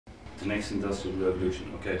the next industrial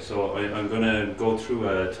revolution. Okay, so I'm going to go through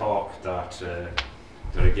a talk that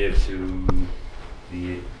that I gave to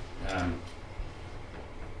the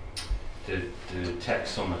tech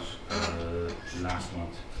summit last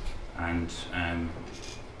month, and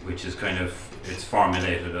which is kind of, it's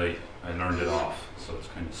formulated. I learned it off, so it's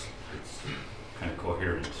kind of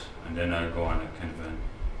coherent, and then I'll go on a kind of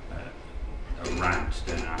a rant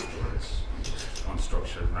then afterwards, just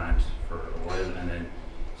unstructured rant for a while, and then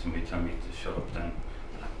somebody tell me to shut up then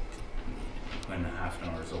when half an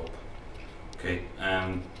hour is up. Okay,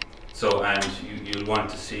 so, and you'll want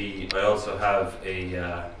to see, I also have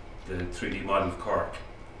the 3D model of Cork.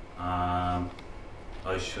 I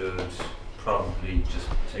should probably just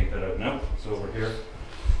take that out now. It's over here.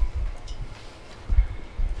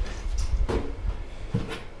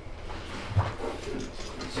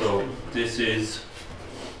 So this is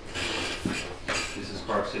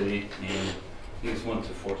Cork City in, I think it's 1 to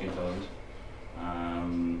 14,000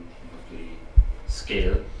 roughly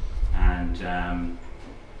scale, and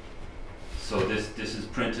so this is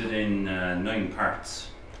printed in 9 parts,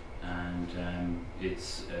 and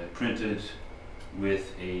it's printed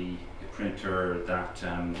with a printer that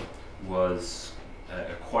was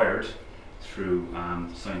acquired through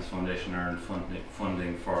Science Foundation Ireland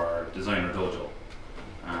funding for Designer Dojo.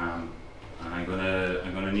 And I'm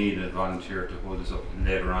gonna need a volunteer to hold this up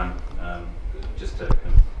later on, just to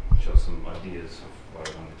kind of show some ideas of what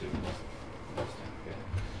I want to do next time. Okay.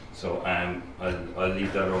 So I'll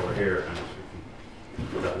leave that over here, and we can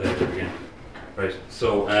do that later again. Right.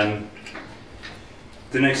 So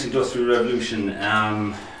the next industrial revolution,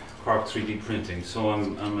 Cork 3D printing. So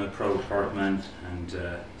I'm a proud Cork man, and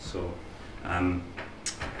so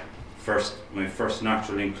my first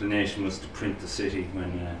natural inclination was to print the city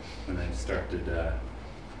when I started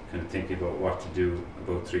kind of thinking about what to do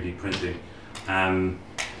about 3D printing.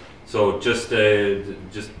 So just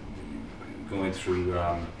going through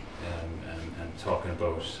and talking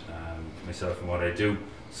about myself and what I do.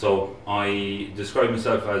 So I describe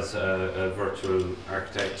myself as a virtual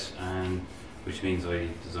architect, which means I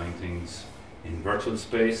design things in virtual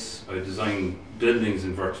space. I design buildings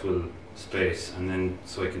in virtual space, and then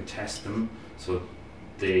so I can test them, so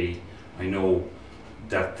I know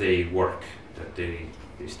that they work, that they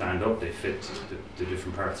stand up, they fit, the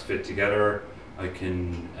different parts fit together. I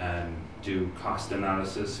can do cost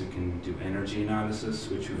analysis, we can do energy analysis,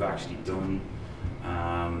 which we've actually done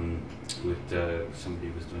with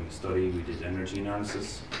somebody was doing a study. We did energy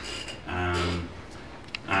analysis, and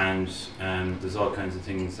there's all kinds of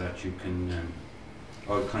things that you can,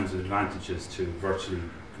 all kinds of advantages to virtually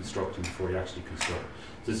constructing before you actually construct.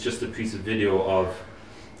 So it's just a piece of video of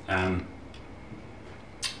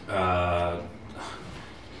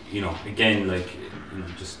again, like,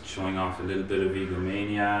 just showing off a little bit of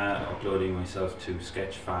egomania, uploading myself to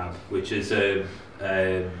Sketchfab, which is a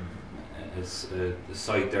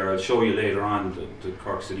site there. I'll show you later on. The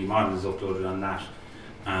Cork City model is uploaded on that,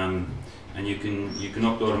 and you can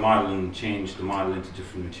upload a model and change the model into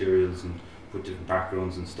different materials and put different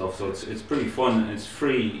backgrounds and stuff. So it's pretty fun, and it's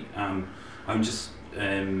free. I'm just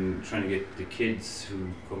trying to get the kids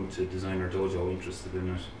who come to Designer Dojo interested in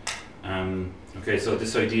it. Okay, so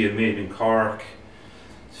this idea made in Cork.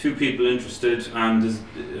 A few people interested, and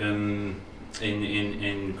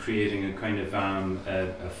in creating a kind of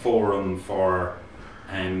a forum for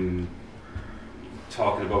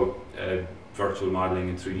talking about virtual modeling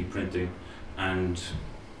and 3D printing, and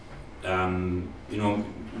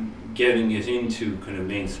getting it into kind of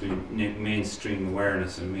mainstream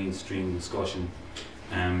awareness and mainstream discussion,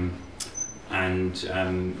 and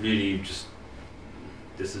really just,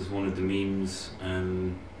 this is one of the memes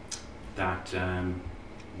that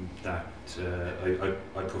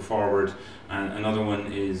I put forward, and another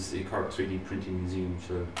one is the Cork 3D Printing Museum, which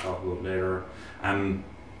I'll talk about later.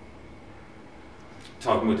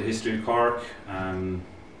 Talking about the history of Cork,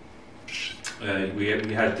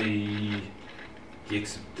 we had the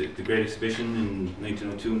Great Exhibition in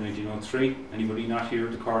 1902, 1903. Anybody not here?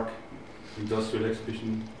 The Cork Industrial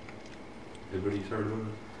Exhibition? Everybody's heard of it?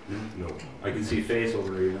 No? No. I can see a face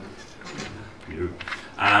over there,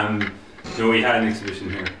 No, we had an exhibition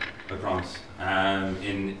here, I promise,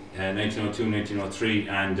 in 1902, 1903,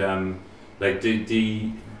 and like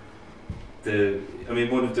I mean,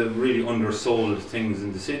 one of the really undersold things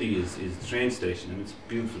in the city is the train station. I mean, it's a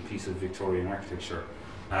beautiful piece of Victorian architecture,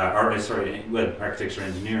 architecture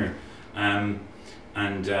engineering,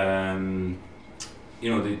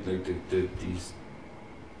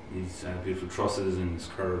 these beautiful trusses and this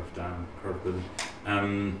curved building.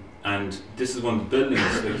 And this is one of the buildings.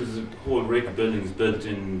 Like, there's a whole rake of buildings built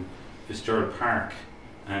in Fitzgerald Park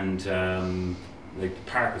and like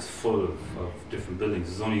the park is full of different buildings.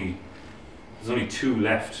 There's only two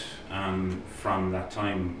left from that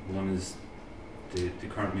time. One is the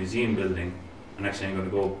current museum building, and actually I'm going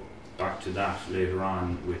to go back to that later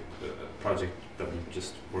on with a project that we're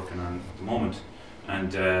just working on at the moment,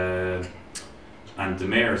 and the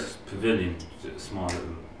Mayor's Pavilion, a small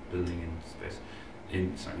little building in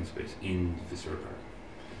Fitzroy Park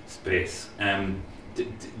space.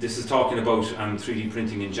 This is talking about 3D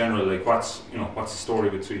printing in general. Like what's the story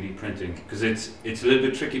with 3D printing? Because it's a little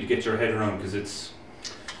bit tricky to get your head around, because it's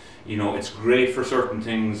great for certain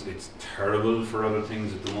things, it's terrible for other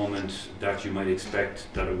things at the moment that you might expect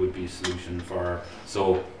that it would be a solution for.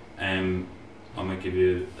 So I might give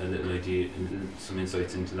you a little idea, some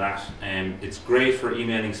insights into that. It's great for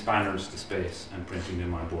emailing spanners to space and printing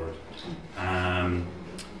them on board.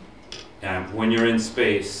 When you're in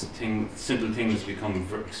space, simple things become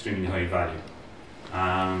extremely high value.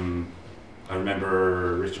 I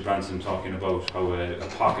remember Richard Branson talking about how a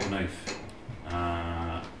pocket knife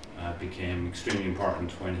became extremely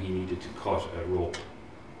important when he needed to cut a rope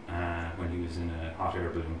when he was in a hot air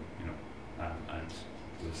balloon, and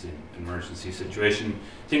it was an emergency situation.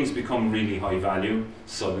 Things become really high value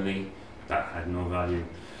suddenly that had no value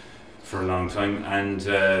for a long time, and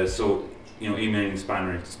so emailing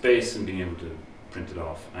spanner into space and being able to print it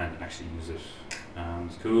off and actually use it.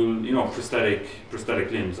 It's cool.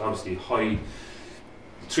 Prosthetic limbs, obviously high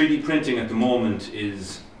 3D printing at the moment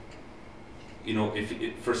is,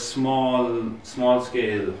 for small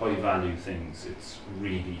scale, high value things, it's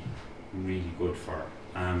really good for.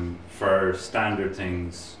 For standard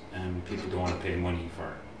things, people don't want to pay money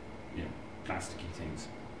for, plasticky things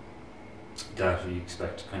that you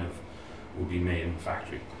expect kind of would be made in the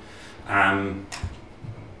factory.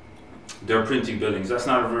 They're printing buildings. That's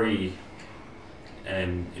not a very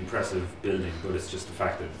impressive building, but it's just the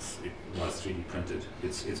fact that it was 3D printed.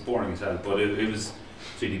 It's boring as hell, but it was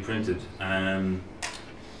 3D printed.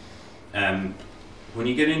 When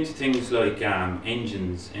you get into things like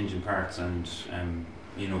engine parts, and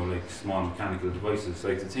like small mechanical devices,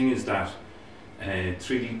 like the thing is that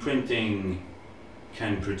 3D printing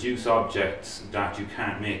can produce objects that you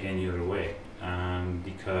can't make any other way,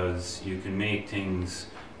 because you can make things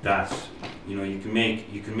that you can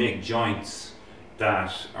make joints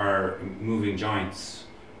that are moving joints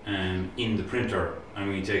in the printer, and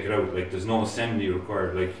when you take it out, like there's no assembly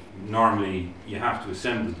required. Like normally you have to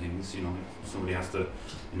assemble things, somebody has to,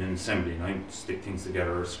 in an assembly line, stick things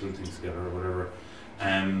together or screw things together or whatever.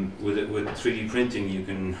 With 3D printing, you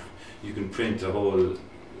can print a whole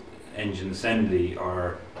engine assembly,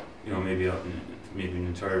 or maybe an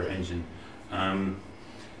entire engine.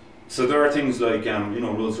 So there are things like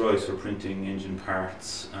Rolls-Royce for printing engine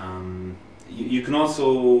parts. You can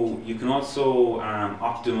also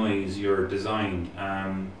optimize your design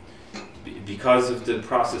because of the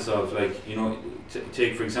process of, like,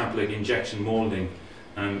 take for example like injection molding.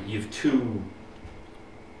 You've two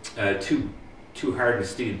hardened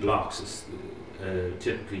steel blocks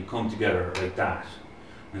typically come together like that,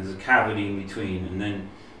 and there's a cavity in between, and then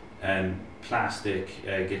plastic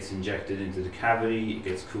gets injected into the cavity, it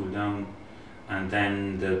gets cooled down, and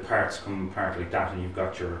then the parts come apart like that, and you've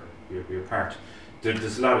got your part.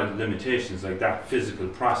 There's a lot of limitations. Like that physical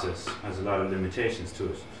process has a lot of limitations to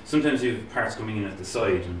it. Sometimes you have parts coming in at the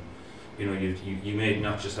side, and you may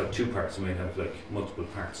not just have two parts, you might have like multiple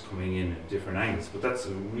parts coming in at different angles, but that's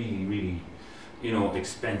a really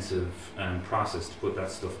expensive process to put that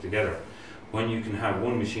stuff together. When you can have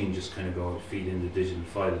one machine just kind of go feed in the digital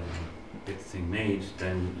file and get the thing made,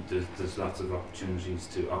 then there's lots of opportunities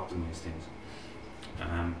to optimize things.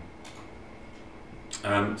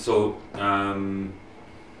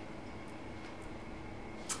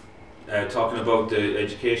 Talking about the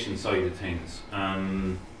education side of things,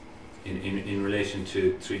 in relation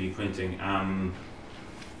to 3D printing,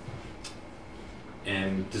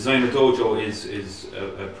 Designer Dojo is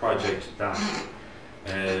a project that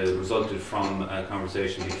resulted from a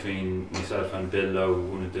conversation between myself and Bill Lowe,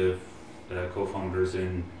 one of the co-founders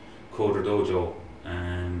in Coder Dojo,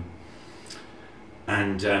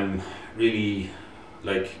 and really,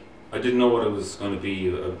 like, I didn't know what it was going to be.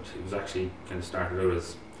 It was actually kind of started out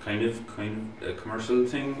as kind of a commercial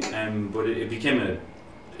thing, but it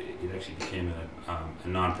actually became a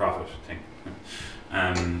non-profit thing.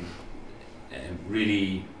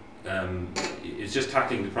 Really, it's just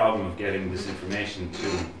tackling the problem of getting this information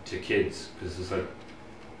to kids, because it's like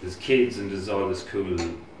there's kids and there's all this cool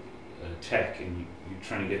tech, and you're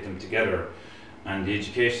trying to get them together, and the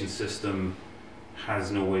education system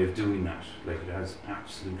has no way of doing that. Like, it has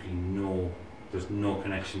absolutely there's no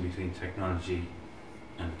connection between technology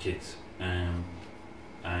and kids, and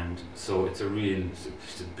so it's a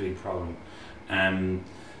big problem.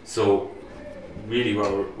 So really,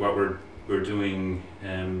 what we're doing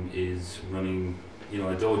is running, a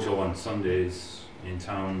dojo on Sundays in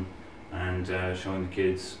town, and showing the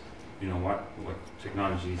kids, what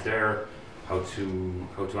technology is there, how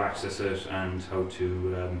to access it, and how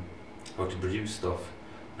to produce stuff,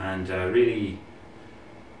 and really,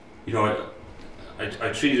 I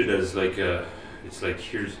treat it as like it's like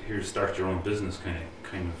here's start your own business kind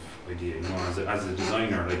of idea. As a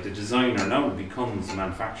designer, like the designer now becomes a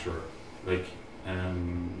manufacturer, like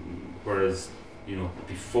whereas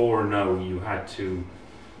before now you had to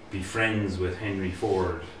be friends with Henry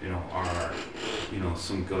Ford, or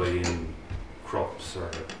some guy in Krups,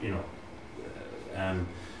 or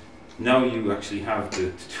now you actually have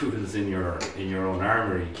the tools in your own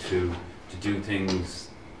armory to do things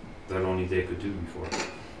that only they could do before.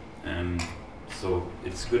 So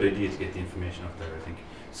it's a good idea to get the information out there, I think.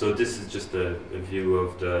 So this is just a view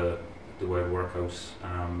of the web workhouse.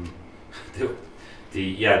 The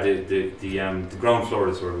ground floor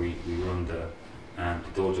is where we run the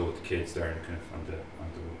dojo with the kids there, kind of on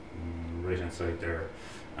the right hand side there.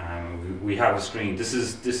 We have a screen.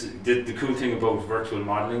 The cool thing about virtual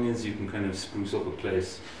modeling is you can kind of spruce up a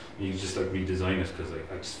place. You just like redesign it, because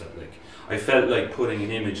I felt like putting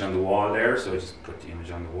an image on the wall there, so I just put the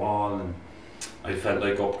image on the wall, and I felt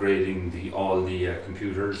like upgrading all the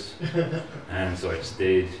computers, and so I just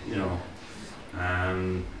stayed,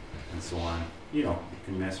 and so on. You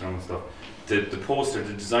can mess around with stuff. The poster,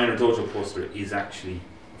 the designer dojo poster, is actually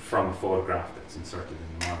from a photograph that's inserted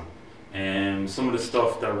in the model. Some of the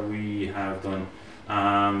stuff that we have done,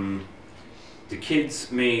 the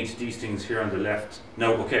kids made these things here on the left.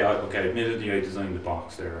 Now, admittedly, I designed the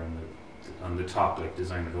box there on the top, like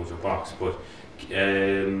designer dojo box, but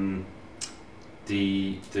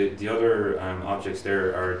the other objects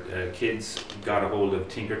there are kids got a hold of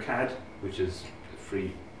Tinkercad, which is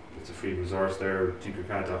free. It's a free resource there,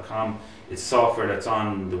 tinkercad.com. It's software that's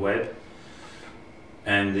on the web,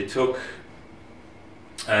 and they took.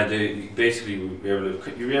 You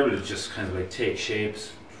were able to just kind of like take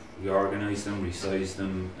shapes, reorganize them, resize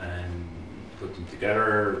them, and put them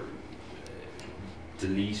together.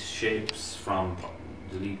 Delete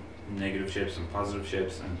negative shapes and positive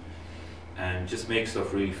shapes, and just make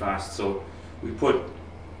stuff really fast. So we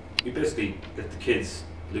basically let the kids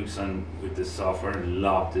loose on with this software and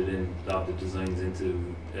lobbed the designs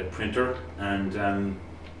into a printer, and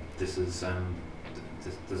this is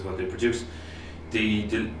what they produce.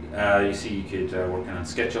 You see a kid working on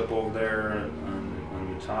SketchUp over there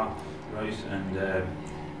on the top, right? And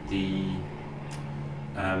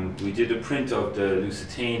we did a print of the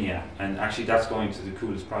Lusitania, and actually that's going to the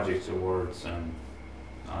Coolest Project Awards on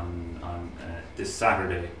this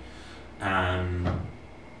Saturday.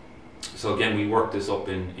 So again, we worked this up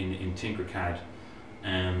in Tinkercad,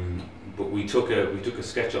 but we took a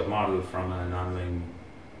SketchUp model from an online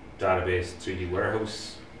database 3D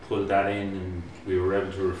warehouse, pulled that in, and we were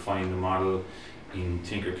able to refine the model in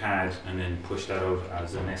Tinkercad, and then push that out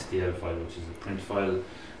as an STL file, which is a print file,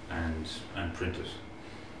 and print it.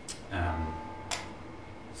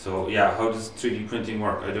 So yeah, how does 3D printing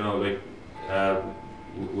work? I don't know.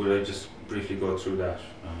 Would I just briefly go through that?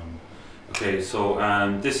 Okay, so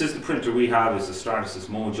this is the printer we have. It's a Stratasys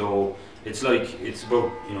Mojo. It's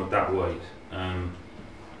about that wide.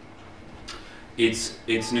 It's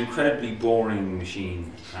an incredibly boring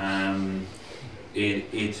machine.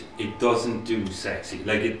 It doesn't do sexy.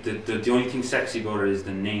 Like the only thing sexy about it is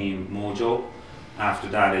the name Mojo. After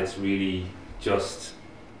that, it's really just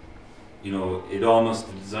the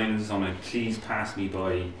designers are like, please pass me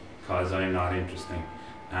by, because I'm not interesting.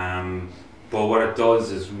 But what it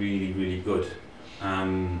does is really, really good.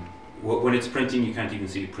 When it's printing, you can't even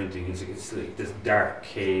see it printing. It's like this dark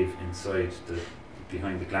cave inside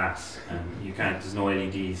behind the glass, and you can't. There's no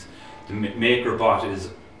LEDs. The MakerBot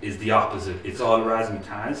is the opposite. It's all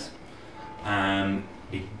razzmatazz.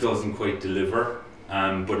 It doesn't quite deliver,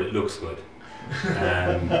 but it looks good.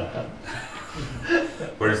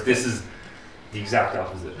 Whereas this is the exact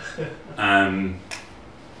opposite.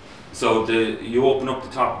 So you open up the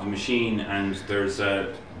top of the machine, and there's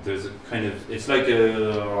a kind of, it's like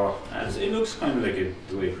it looks kind of like a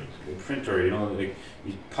printer, like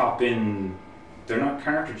you pop in. They're not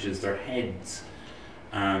cartridges; they're heads,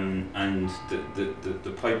 and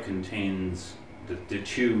the pipe contains the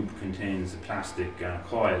tube contains a plastic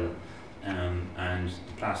coil, and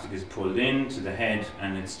the plastic is pulled into the head,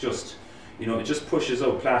 and it's just it just pushes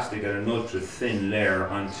out plastic at an ultra thin layer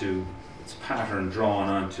onto its pattern drawn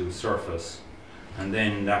onto a surface, and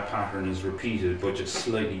then that pattern is repeated but just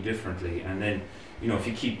slightly differently, and then if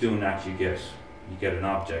you keep doing that, you get an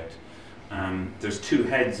object. There's two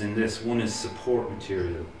heads in this. One is support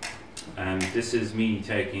material. This is me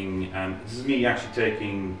actually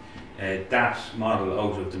taking that model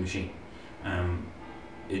out of the machine.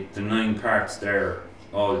 The 9 parts there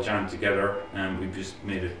all jammed together, and we've just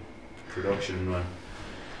made a production one.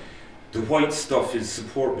 The white stuff is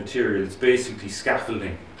support material. It's basically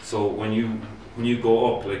scaffolding. So when you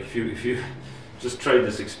go up, like if you just try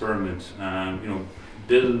this experiment,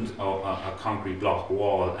 build a concrete block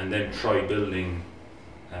wall and then try building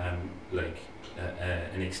an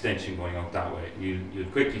extension going out that way, you'll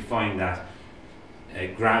quickly find that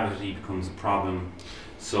gravity becomes a problem.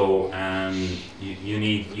 So you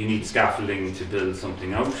need scaffolding to build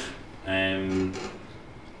something out.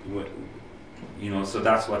 So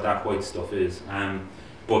that's what that white stuff is.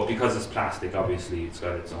 But because it's plastic, obviously it's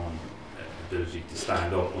got its own ability to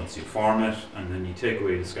stand up once you form it, and then you take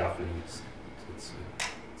away the scaffolding, it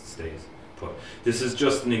stays put. This is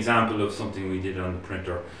just an example of something we did on the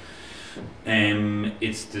printer.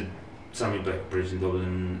 It's the Samuel Beck Bridge in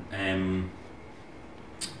Dublin,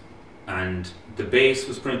 and the base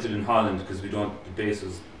was printed in Holland because the base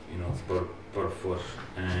was, it's about a foot,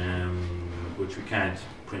 which we can't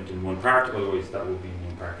print in one part, otherwise that would be in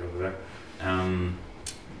one part over there.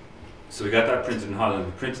 So we got that printed in Holland.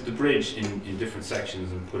 We printed the bridge in different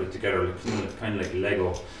sections and put it together, kind of like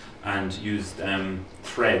Lego, and used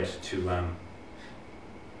thread to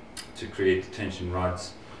create the tension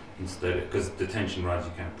rods instead, because the tension rods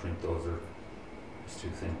you can't print; it's too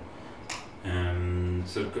thin.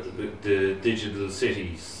 So the digital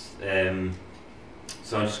cities.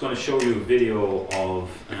 So I'm just going to show you a video of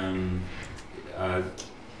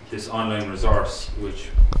this online resource, which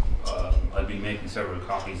I'll be making several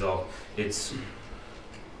copies of. It's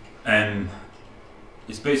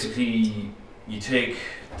basically, you take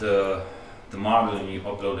the model and you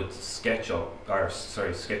upload it to Sketchfab,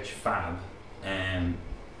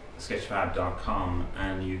 sketchfab.com,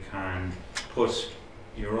 and you can put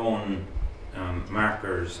your own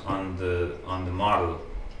markers on the model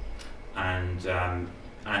and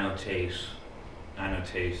annotate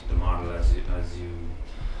the model as you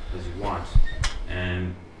want,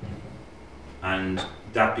 and that's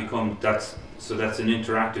an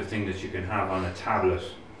interactive thing that you can have on a tablet.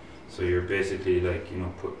 So you're basically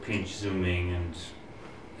pinch zooming and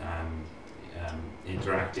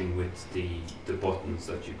interacting with the buttons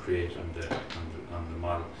that you create on the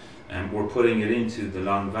model. And we're putting it into the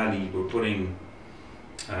Long Valley. We're putting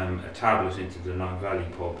a tablet into the Long Valley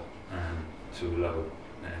pub to allow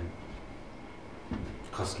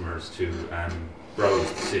customers to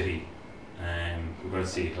browse the city. We're going to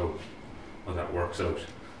see how that works out,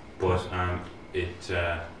 but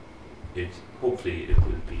hopefully it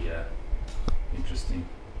will be interesting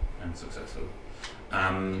and successful.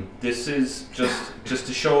 This is just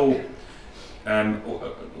to show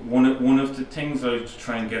one of the things I like to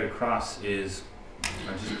try and get across is,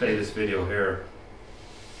 I'll just play this video here,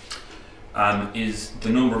 is the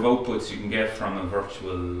number of outputs you can get from a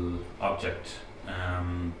virtual object.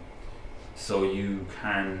 So you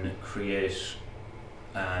can create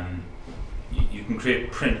you can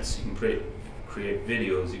create prints, you can create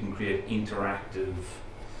videos, you can create interactive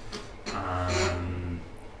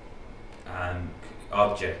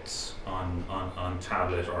objects on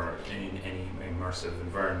tablet or in any immersive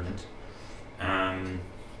environment, and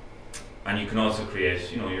you can also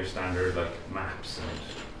create your standard maps and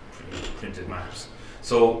printed maps.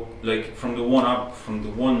 So from the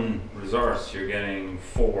one resource you're getting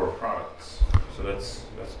 4 products, so that's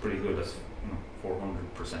pretty good. That's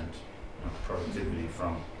 400% productivity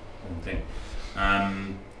from one thing.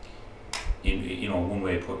 In one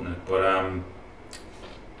way of putting it, but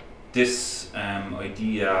this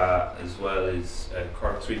idea, as well as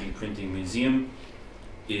Cork 3D Printing Museum,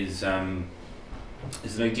 is an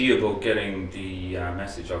idea about getting the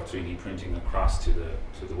message of 3D printing across to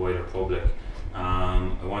the wider public.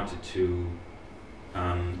 I wanted to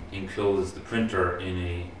enclose the printer in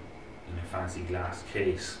a fancy glass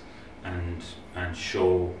case and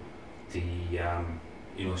show the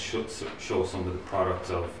show some of the products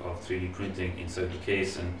of 3D printing inside the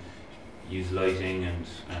case, and use lighting and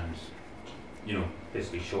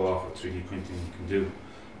basically show off what 3D printing can do.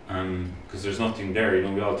 Because there's nothing there,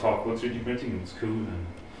 we all talk about 3D printing and it's cool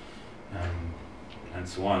and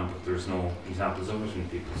so on, but there's no examples of it, and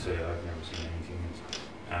people say, I've never seen anything.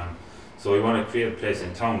 So we want to create a place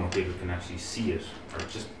in town where people can actually see it, or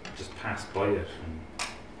just pass by it.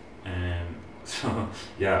 So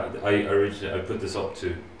yeah, I originally put this up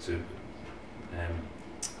to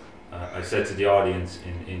I said to the audience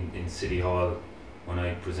in City Hall when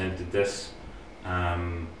I presented this,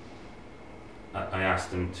 I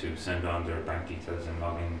asked them to send on their bank details and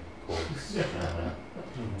login codes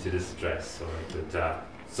to this address, so I could,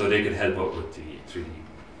 so they could help out with the 3D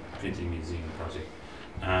printing museum project.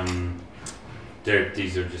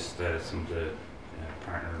 These are just some of the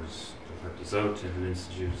partners that helped us out: Dental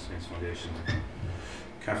Institute, Science Foundation,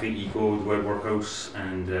 Cafe Eco, the Web Workhouse,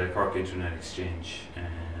 and Cork Internet Exchange,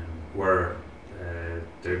 where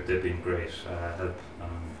they've been great help.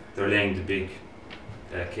 They're laying the big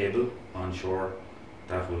cable on shore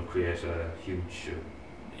that will create a huge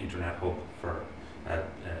internet hub for a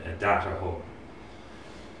data hub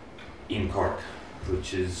in Cork,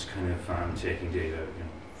 which is kind of taking data,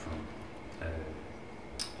 from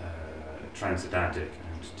transatlantic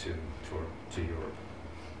and to Europe.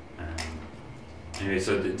 Anyway,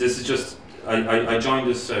 so this is just, I joined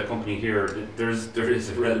this company here. There is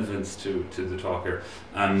a relevance to the talk here.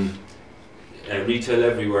 Retail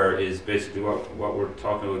everywhere is basically what we're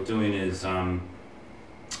talking about doing is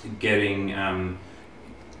getting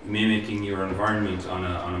mimicking your environment on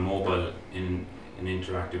a mobile in an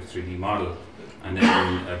interactive 3D model, and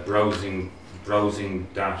then browsing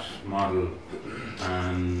that model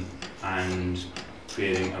and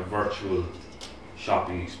creating a virtual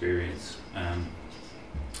shopping experience.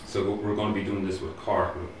 So we're going to be doing this with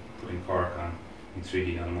Cork. We're putting Cork in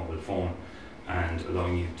 3D on a mobile phone and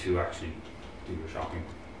allowing you to actually do your shopping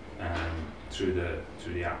through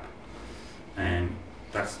the app.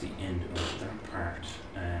 That's the end of that part.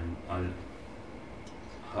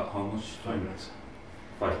 How much? 5 minutes.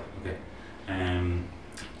 5. Okay.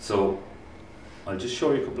 So I'll just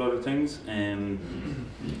show you a couple other things.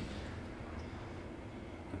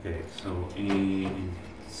 Okay. So in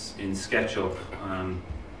SketchUp.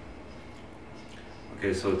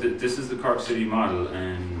 Okay. So this is the Cork City model,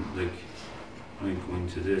 and like I'm going to go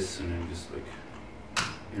into this and then just like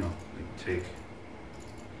take.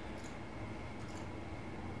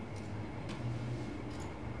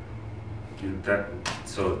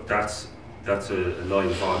 So that's a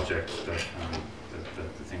live object that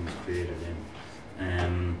the thing was created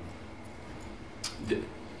in.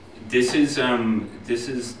 This is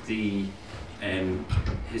the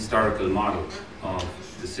historical model of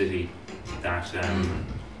the city. That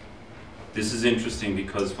this is interesting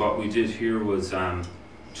because what we did here was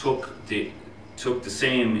took the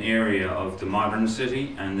same area of the modern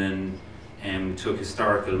city and then took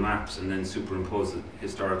historical maps and then superimposed the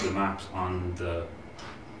historical maps on the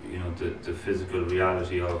physical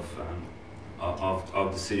reality of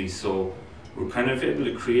the city. So we're kind of able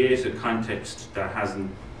to create a context that hasn't,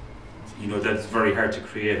 that's very hard to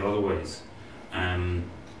create otherwise,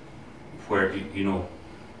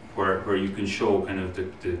 where you can show kind of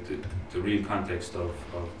the real context of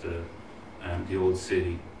the old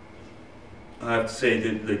city. I have to say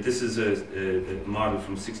that this is a model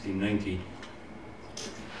from 1690,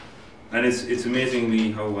 and it's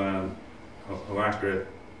amazingly how accurate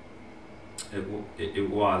it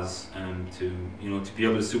was, to be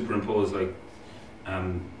able to superimpose like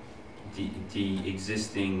the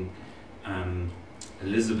existing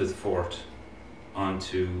Elizabeth Fort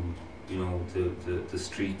onto the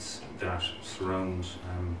streets that surround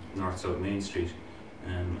North-South Main Street,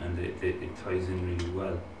 and it ties in really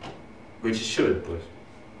well. Which it should, but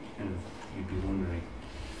kind of you'd be wondering.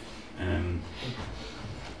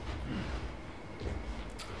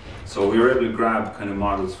 So we were able to grab kind of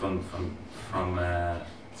models from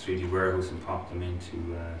 3D Warehouse and pop them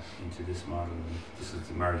into this model. And this is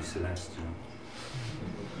the Marie Celeste.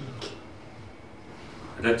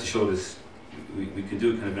 I'd like to show this. We can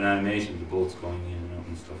do kind of an animation of the boats going in and out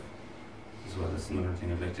and stuff as well. That's another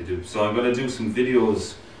thing I'd like to do. So I'm going to do some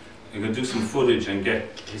videos. I'm going to do some footage and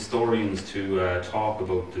get historians to talk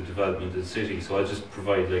about the development of the city. So I'll just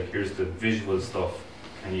provide, like, here's the visual stuff,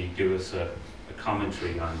 and you give us a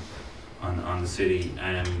commentary on the city.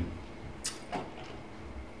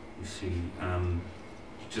 You see,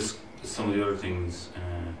 just some of the other things.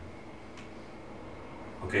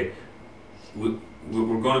 Okay, we're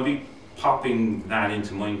going to be popping that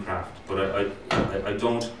into Minecraft, but I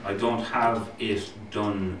don't have it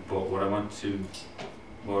done. But what I want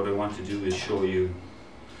to do is show you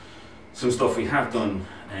some stuff we have done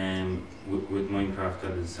with Minecraft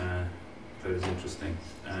that is interesting.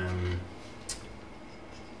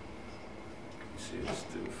 Let's see, let's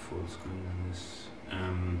do full screen on this.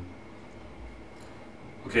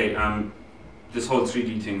 Okay, this whole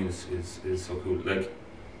 3D thing is so cool. Like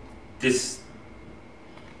this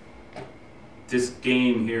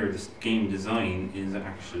game here, this game design is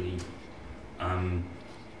actually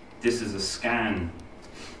this is a scan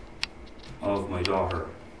of my daughter,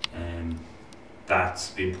 that's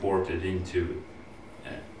been ported into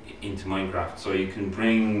Minecraft. So you can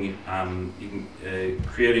bring,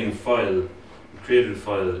 created a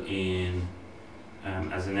file in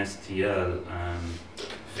as an STL,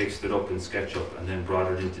 fixed it up in SketchUp, and then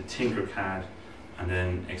brought it into Tinkercad, and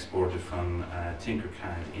then exported from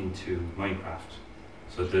Tinkercad into Minecraft.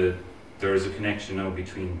 So there is a connection now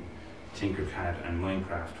between Tinkercad and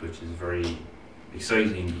Minecraft, which is very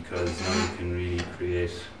exciting, because now you can really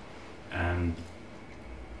create,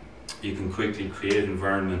 you can quickly create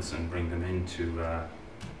environments and bring them into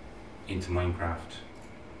Minecraft.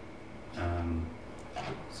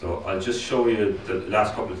 So I'll just show you, the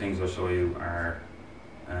last couple of things I'll show you are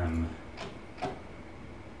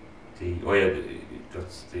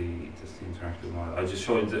that's the interactive model. I'll just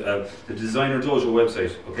show you the Designer Dojo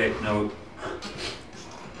website. Okay, now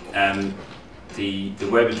the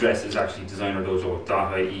web address is actually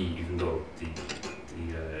designerdojo.ie, even though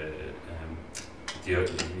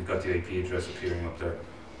you've got the IP address appearing up there.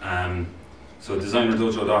 So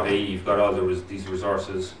designerdojo.ie, you've got all these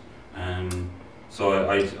resources. So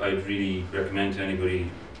I'd really recommend to anybody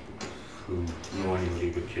who know anybody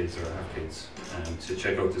with kids or have kids to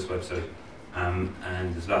check out this website. And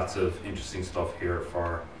there's lots of interesting stuff here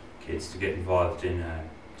for kids to get involved in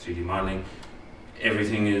 3D modeling.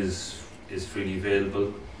 Everything is freely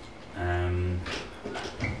available. And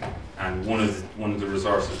one of the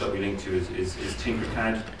resources that we link to is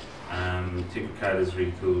Tinkercad. Tinkercad is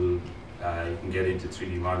really cool. You can get into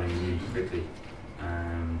 3D modeling really quickly.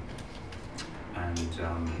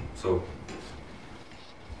 So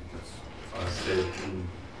that's all I said.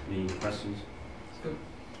 Any questions? Good.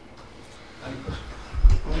 Any questions?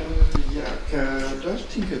 Does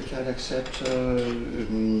Tinkercad accept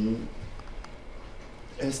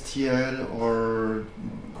STL, or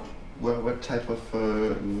what type of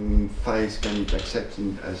files can it accept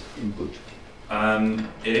as input?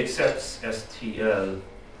 It accepts STL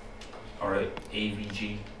or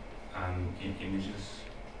AVG in images.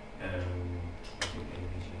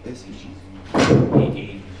 SVG.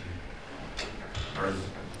 AVG. Or if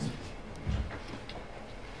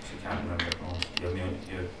you can't remember,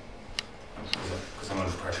 because I'm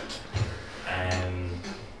under pressure.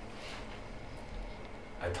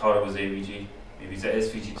 I thought it was AVG. Maybe it's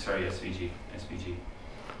SVG. Sorry, SVG.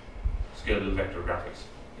 Scalable vector graphics.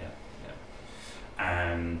 Yeah.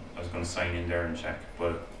 I was going to sign in there and check,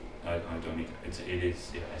 but I don't need it. It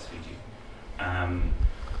is SVG.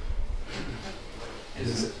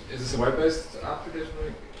 Is this a web-based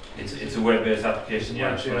application? It's a web-based application.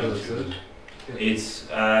 Yeah. It's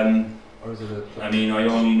or is it a? I mean, I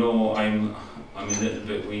only know I'm a little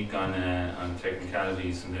bit weak on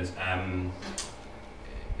technicalities and this.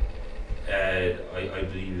 I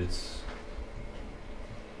believe it's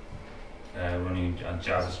running on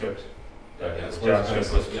JavaScript.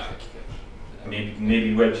 JavaScript was,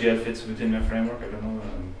 maybe WebGL fits within their framework. I don't know.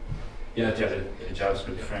 A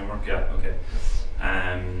JavaScript framework. Yeah. Okay.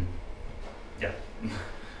 Yeah.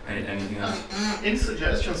 Anything else? Any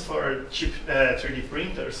suggestions for cheap 3D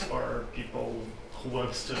printers for people who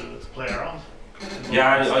wants to play around?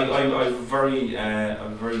 Yeah, I've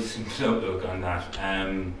very simple outlook on that.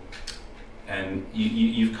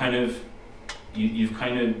 You've kind of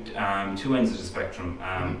two ends of the spectrum.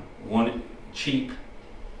 One, cheap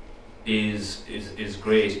is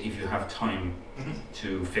great if you have time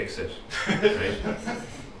to fix it, right?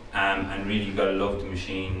 And really, you gotta love the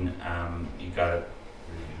machine. You gotta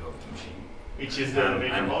really love the machine. Which is the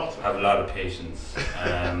MakerBot. Have a lot of patience.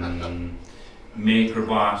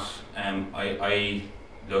 MakerBot. I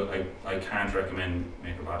can't recommend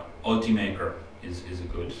MakerBot. Ultimaker is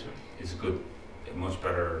a much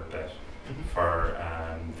better bet for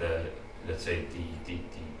let's say the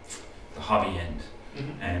hobby end.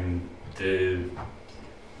 And the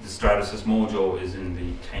Stratasys Mojo is in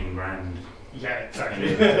the 10 grand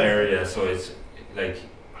area, so it's like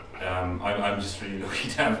I'm just really lucky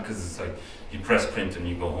to have, because it's like you press print and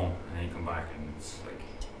you go home and then you come back and it's like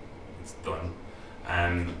it's done.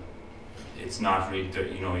 It's not really,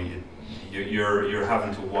 you're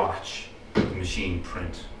having to watch the machine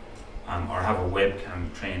print, or have a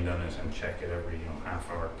webcam trained on it and check it every half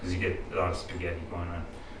hour, because you get a lot of spaghetti going on.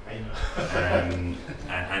 I know.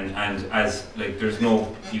 And as like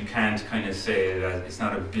you can't kind of say that it's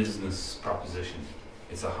not a business proposition,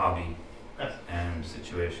 it's a hobby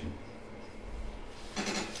situation.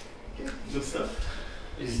 Yeah, good stuff.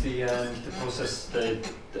 Is the process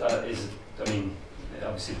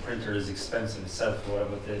obviously the printer is expensive itself, what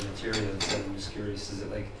about the materials? I'm just curious, is it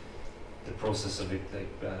like the process of it, like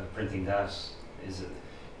printing that, is it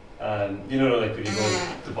You know, like when you go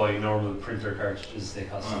to buy normal printer cartridges, they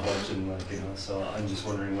cost a bunch, and like, you know. So I'm just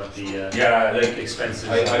wondering what the yeah, like expenses.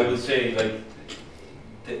 I would say like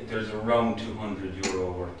there's around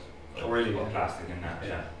 €200 worth of plastic in that.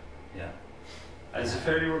 Yeah, yeah. And is it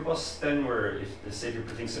fairly robust then, where if say if you're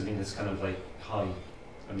printing something that's kind of like high,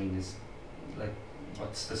 I mean, is like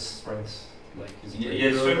what's the strength like? Is it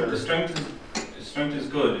the strength is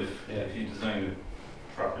good if you design it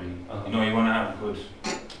properly. You know, you want to have good.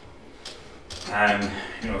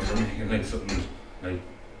 You know, for making like something like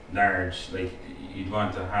large, like you'd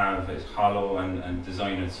want to have it hollow and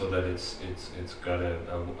design it so that it's got a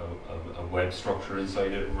web structure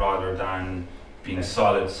inside it rather than being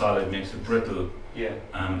solid. Solid makes it brittle. Yeah.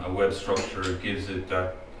 A web structure gives it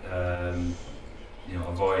that you know,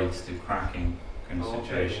 avoids the cracking kind of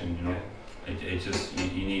situation. You know, it just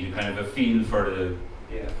you need a kind of a feel for the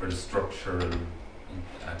structure.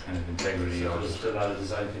 Kind of integrity of it. There's a lot of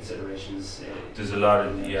design considerations. There's a lot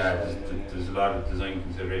of there's a lot of design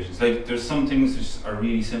considerations. Like there's some things which are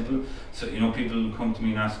really simple. So you know, people come to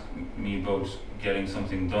me and ask me about getting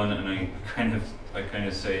something done, and I kind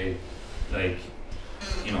of say, like,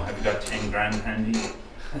 you know, have you got 10 grand handy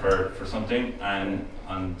for something? And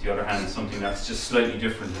on the other hand, something that's just slightly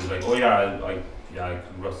different is like, oh yeah, I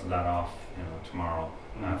could rustle that off, you know, tomorrow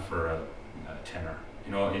for a tenner.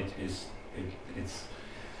 You know, it's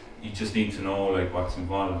you just need to know like what's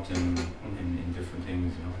involved in different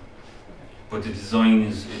things, you know. But the design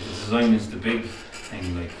is the big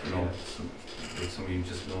thing, like, you know, like somebody who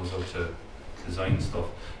just knows how to design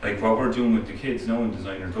stuff. Like what we're doing with the kids now in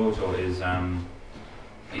Designer Dojo is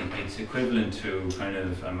it's equivalent to kind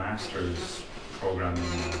of a master's program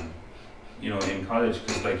in, you know, in college,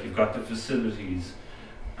 because like you've got the facilities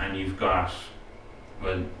and you've got,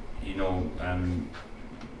 well, you know,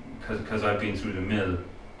 because I've been through the mill,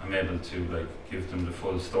 I'm able to like give them the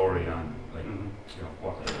full story on like you know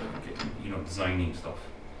what you know, designing stuff.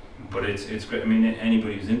 But it's great. I mean,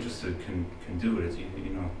 anybody who's interested can do it.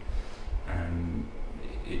 You know, and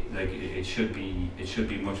it should be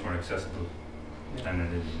much more accessible than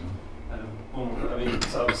it is. You know. I mean,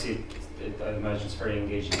 it's obviously I imagine it's very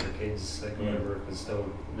engaging for kids, like whatever, because the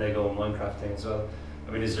Lego and Minecraft thing as well.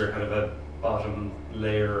 I mean, is there kind of a bottom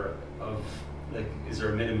layer of like, is there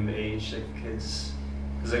a minimum age like kids?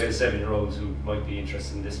 Because like I got a 7-year-old who might be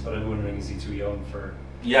interested in this, but I'm wondering, is he too young for?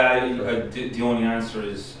 Yeah, the only answer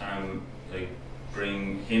is like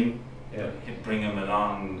bring him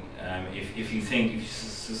along. If you think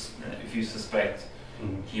if you suspect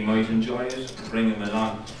he might enjoy it, bring him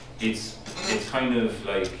along. It's kind of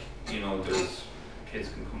like, you know, there's kids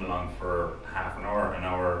can come along for half an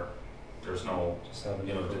hour. There's no,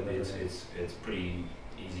 you know, it's pretty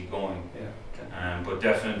easy going. Yeah. But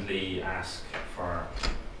definitely ask for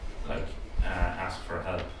help,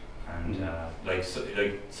 and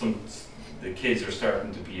the kids are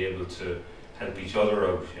starting to be able to help each other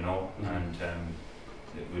out, you know, and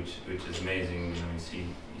which is amazing. You know, you see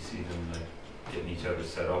them like getting each other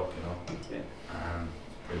set up, you know. Yeah.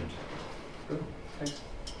 Brilliant. Cool. Thanks.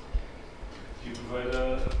 Do you provide a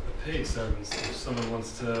paid service if someone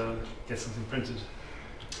wants to get something printed?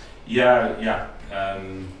 Yeah.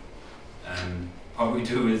 What we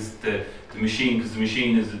do is the machine, because the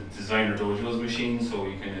machine is a Designer Dojo's machine, so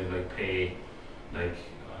you kind of like pay, like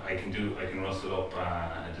I can rustle up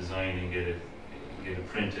a design and get it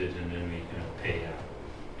printed, and then we kind of pay a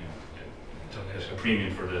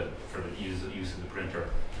premium for the use of the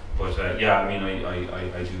printer. But yeah, I mean,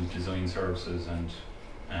 I do design services, and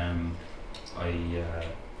I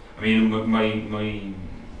mean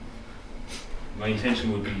my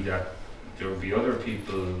intention would be that there would be other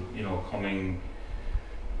people, you know, coming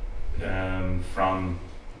from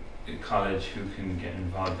college who can get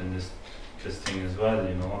involved in this thing as well,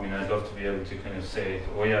 you know. I mean, I'd love to be able to kind of say,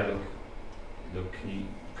 oh yeah, look,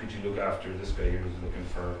 could you look after this guy here who's looking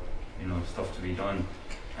for, you know, stuff to be done.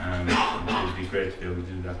 It would be great to be able to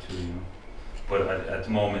do that too, you know. But at the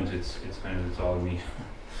moment, it's all me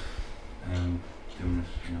doing it,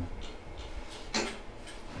 you know.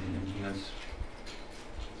 Anything else?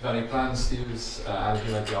 Do you have any plans to use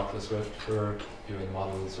anything like the Oculus Rift for viewing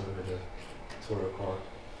models or the tour of Cork?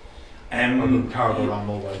 Or cargo around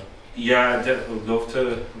mobile? Yeah, would love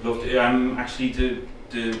to. Actually,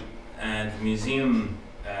 the museum.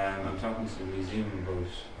 I'm talking to the museum about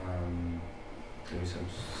doing some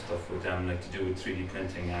stuff with them, like to do with 3D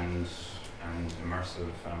printing and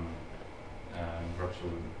immersive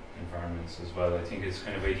virtual environments as well. I think it's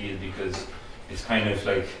kind of ideal because it's kind of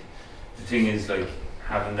like, the thing is like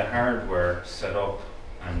having the hardware set up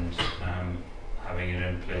and having it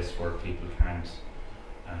in a place where people can't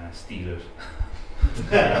steal it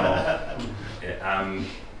You know,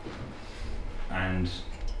 and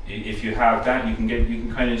if you have that, you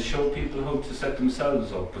can kind of show people how to set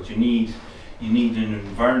themselves up. But you need an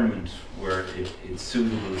environment where it's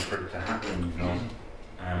suitable for it to happen. You know,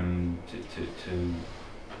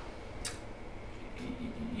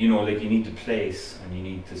 you know, like you need the place and you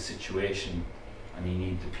need the situation and you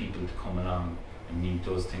need the people to come along and you need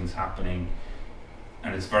those things happening.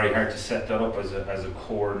 And it's very hard to set that up as a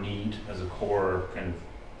core need, as a core kind of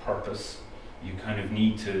purpose. You kind of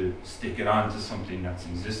need to stick it on to something that's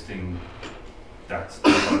existing, that's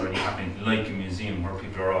already happening, like a museum where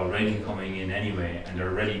people are already coming in anyway and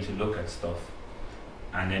they're ready to look at stuff.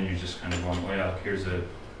 And then you're just kind of going, oh yeah,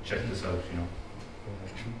 check this out, you know.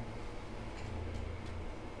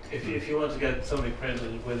 If you want to get something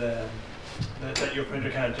printed with that your printer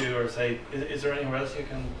can't do, or say, is there anywhere else you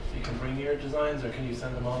can bring your designs, or can you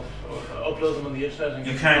send them off or upload them on the internet? And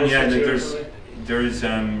you can, yeah. Like there's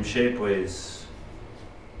Shapeways,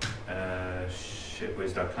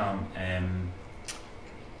 shapeways.com,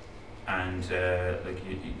 and like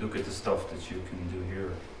you look at the stuff that you can do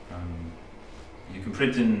here. You can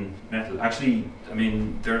print in metal. Actually, I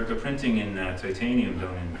mean they're printing in titanium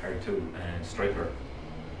down in Part 2 and Striker.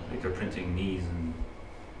 Like they're printing knees and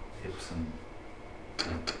hips and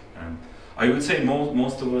I would say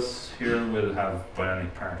most of us here will have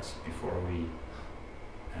bionic parts before we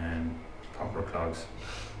pop our clogs.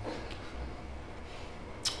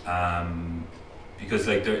 Because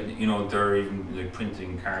like they're even like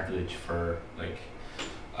printing cartilage for like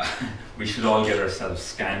we should all get ourselves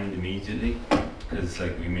scanned immediately because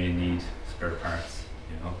like we may need spare parts,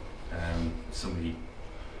 you know. Somebody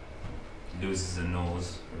loses a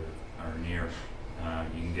nose or an ear,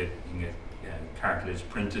 you can get cartilage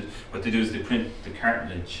printed. What they do is they print the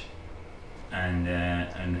cartilage and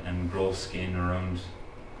grow skin around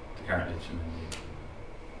the cartilage, and then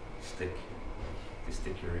they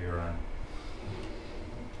stick your ear on.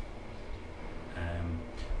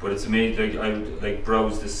 But it's amazing. Like I would like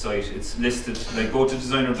browse this site. It's listed. Like go to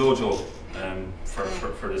Designer Dojo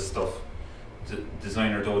for this stuff.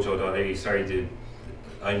 DesignerDojo.ie. Sorry,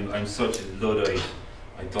 I'm such a Luddite.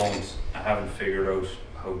 I haven't figured out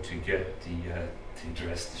how to get the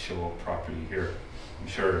dress to show up properly here. I'm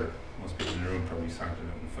sure most people in the room probably sorted it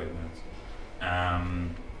out in 5 minutes.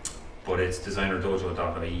 But it's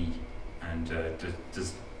DesignerDojo.ie, and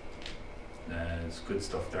there's good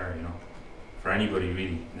stuff there, you know, for anybody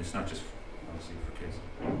really. And it's not just obviously for kids.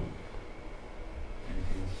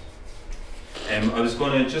 Anything else? I was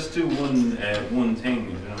going to just do one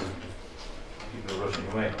thing. You know, people are rushing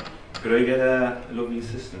away. Could I get a lovely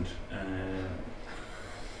assistant?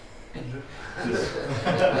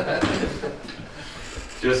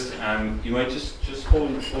 Just you might just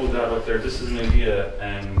hold that up there. This is an idea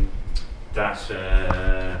that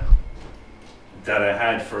I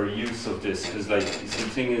had for use of this, because like the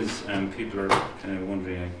thing is, people are kind of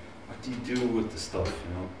wondering, like, what do you do with the stuff,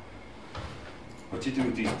 you know? What do you do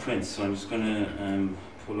with these prints? So I'm just gonna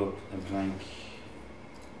pull up a blank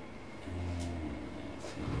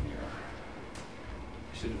thing here.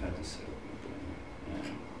 I should have had this set up.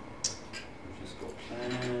 Just go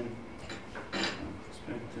plan,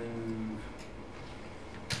 perspective,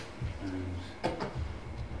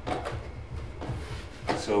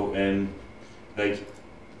 and so like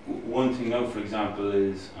one thing now, for example,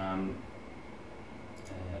 is I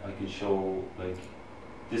can show, like,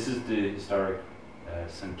 this is the historic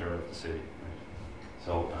center of the city, right?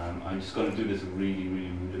 So I'm just going to do this really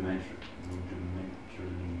rudimentarily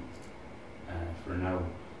for now.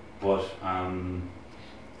 But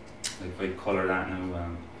like if I colour that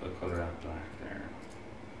now, if I colour that black there.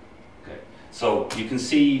 Okay. So you can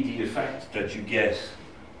see the effect that you get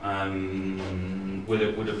with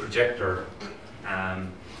a projector.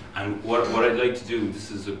 And what I'd like to do,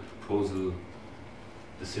 this is a proposal.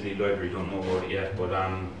 The City Library don't know about it yet, but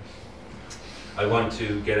I want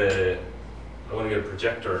to get a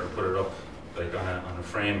projector and put it up like on a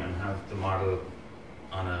frame and have the model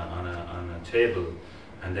on a table,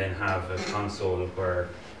 and then have a console where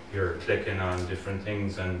you're clicking on different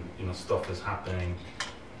things and, you know, stuff is happening,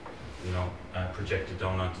 you know, projected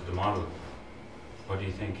down onto the model. What do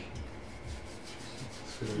you think?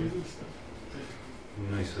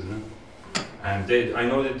 Nice, isn't it? And I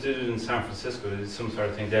know they did it in San Francisco. They did some sort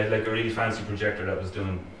of thing. They had like a really fancy projector that was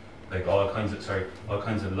doing like all kinds of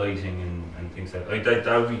lighting and things like that.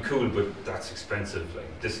 That would be cool, but that's expensive.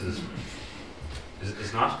 Like this is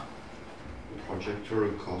it's not. Projector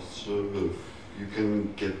costs. You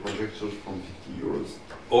can get projectors from €50.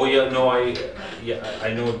 Oh yeah, no, I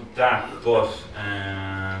know that, but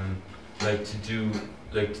like to do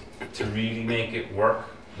like to really make it work,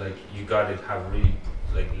 like you got to have really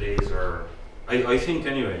like laser. I think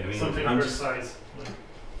anyway. I mean, something I'm precise.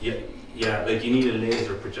 yeah, like you need a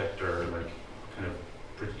laser projector, like kind of,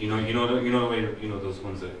 you know the way, you know those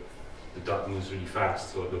ones that the dot moves really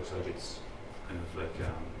fast, so it looks like it's kind of like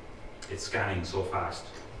it's scanning so fast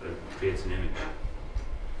that it creates an image.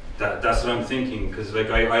 That's what I'm thinking, because like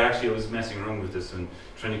I actually was messing around with this and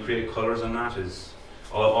trying to create colors on that is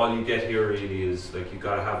all you get here really is like you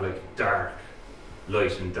gotta have like dark,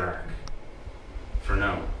 light and dark for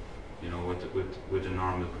now, you know, with a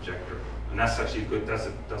normal projector, and that's actually good. That's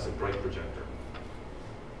a bright projector.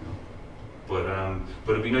 You know.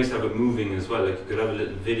 But it'd be nice to have it moving as well. Like you could have a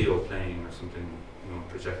little video playing or something, you know,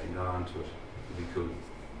 projecting that onto it. It'd be cool.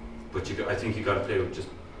 But I think you got to play with just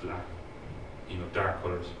black, you know, dark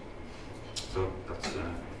colors. So that's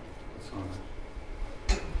all.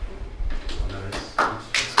 That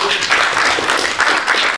is.